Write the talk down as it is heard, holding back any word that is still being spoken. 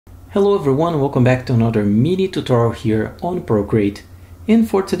Hello everyone, welcome back to another mini tutorial here on Procreate. And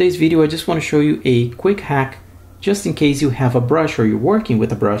for today's video I just want to show you a quick hack just in case you have a brush or you're working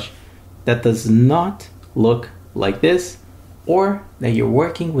with a brush that does not look like this, or that you're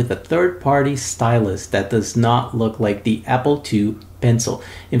working with a third-party stylus that does not look like the Apple II pencil.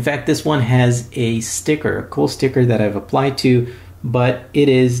 In fact, this one has a sticker, a cool sticker that I've applied to, but it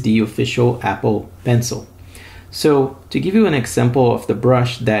is the official Apple pencil. So to give you an example of the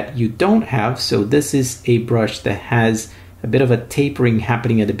brush that you don't have, so this is a brush that has a bit of a tapering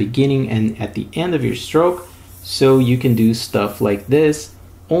happening at the beginning and at the end of your stroke. So you can do stuff like this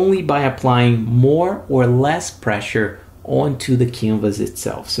only by applying more or less pressure onto the canvas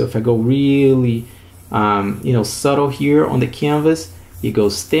itself. So if I go really subtle here on the canvas, it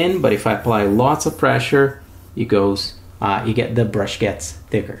goes thin, but if I apply lots of pressure, the brush gets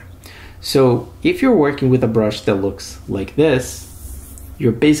thicker. So if you're working with a brush that looks like this,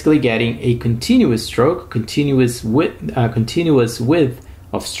 you're basically getting a continuous stroke, continuous width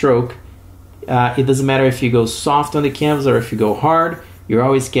of stroke. It doesn't matter if you go soft on the canvas or if you go hard, you're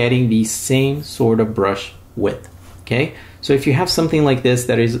always getting the same sort of brush width. Okay, so if you have something like this,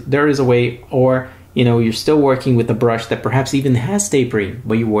 there is a way, or you're still working with a brush that perhaps even has tapering,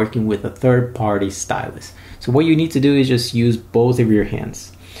 but you're working with a third-party stylus. So what you need to do is just use both of your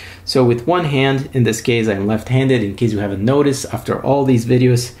hands. So with one hand, in this case I'm left-handed, in case you haven't noticed after all these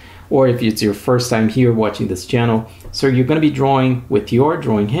videos, or if it's your first time here watching this channel. So you're going to be drawing with your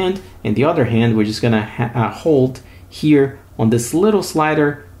drawing hand, and the other hand we're just going to hold here on this little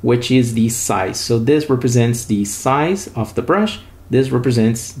slider, which is the size. So this represents the size of the brush, this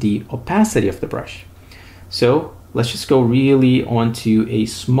represents the opacity of the brush. So let's just go really onto a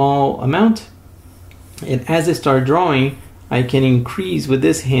small amount, and as I start drawing, I can increase with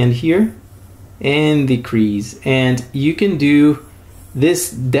this hand here and decrease. And you can do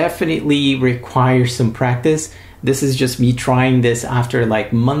this, definitely requires some practice. This is just me trying this after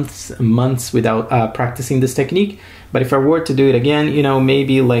like months without practicing this technique. But if I were to do it again,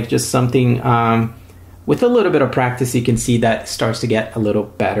 maybe like just something with a little bit of practice, you can see that it starts to get a little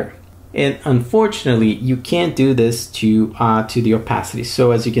better. And unfortunately, you can't do this to the opacity.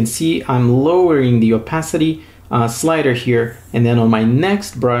 So as you can see, I'm lowering the opacity slider here, and then on my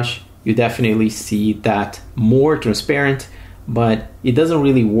next brush you definitely see that more transparent, but it doesn't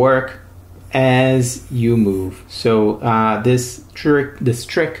really work as you move. So this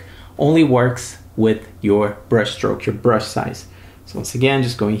trick only works with your brush stroke, your brush size. So once again,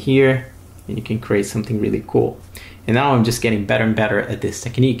 just going here and you can create something really cool. And now I'm just getting better and better at this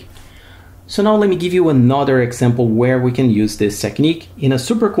technique. So now let me give you another example where we can use this technique in a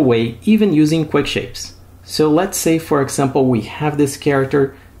super cool way, even using quick shapes. So let's say, for example, we have this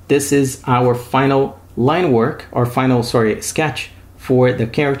character. This is our final line work, or sketch for the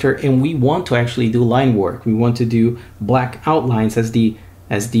character, and we want to actually do line work. We want to do black outlines as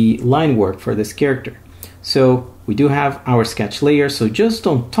the line work for this character. So we do have our sketch layer. So just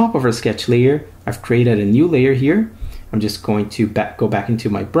on top of our sketch layer, I've created a new layer here. I'm just going to go back into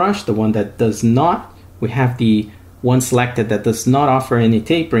my brush, the one that does not, we have the one selected that does not offer any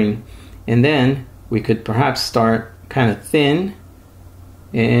tapering, and then we could perhaps start kind of thin,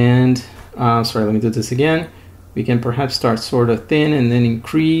 and let me do this again. We can perhaps start sort of thin and then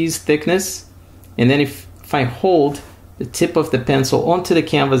increase thickness. And then if I hold the tip of the pencil onto the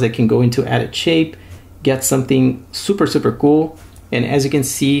canvas, I can go into edit shape, get something super, super cool. And as you can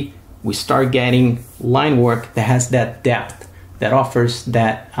see, we start getting line work that has that depth, that offers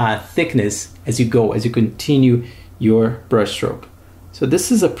that thickness as you continue your brush stroke. So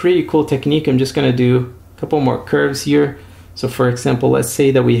this is a pretty cool technique. I'm just going to do a couple more curves here. So for example, let's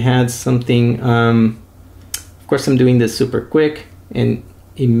say that we had something, of course I'm doing this super quick and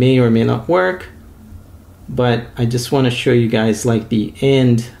it may or may not work, but I just want to show you guys like the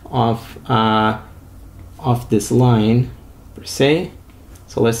end of this line per se.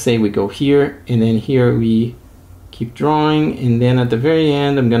 So let's say we go here, and then here we keep drawing, and then at the very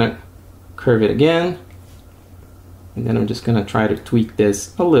end I'm going to curve it again. And then I'm just going to try to tweak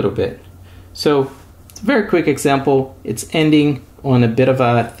this a little bit. So it's a very quick example. It's ending on a bit of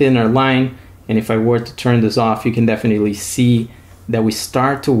a thinner line. And if I were to turn this off, you can definitely see that we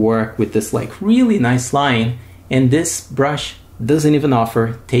start to work with this like really nice line. And this brush doesn't even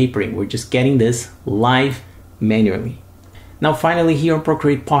offer tapering. We're just getting this live manually. Now finally, here on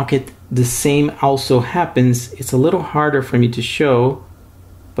Procreate Pocket, the same also happens. It's a little harder for me to show,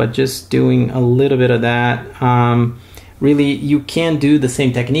 but just doing a little bit of that. Really, you can do the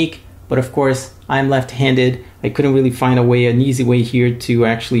same technique, but of course I'm left-handed. I couldn't really find an easy way here to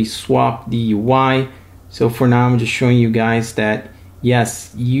actually swap the UI. So for now, I'm just showing you guys that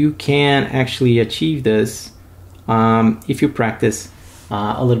yes, you can actually achieve this if you practice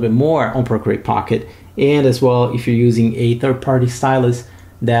a little bit more on Procreate Pocket, and as well if you're using a third-party stylus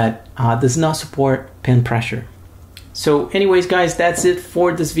that does not support pen pressure. So anyways, guys, that's it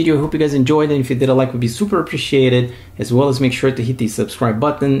for this video. I hope you guys enjoyed it. If you did, a like would be super appreciated, as well as make sure to hit the subscribe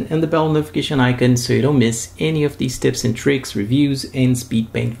button and the bell notification icon so you don't miss any of these tips and tricks, reviews, and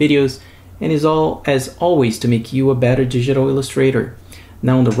speed paint videos. And as always, to make you a better digital illustrator.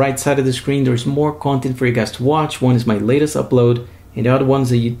 Now on the right side of the screen, there's more content for you guys to watch. One is my latest upload, and the other one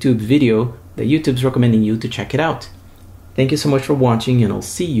is a YouTube video that YouTube's recommending you to check it out. Thank you so much for watching, and I'll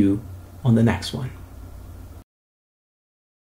see you on the next one.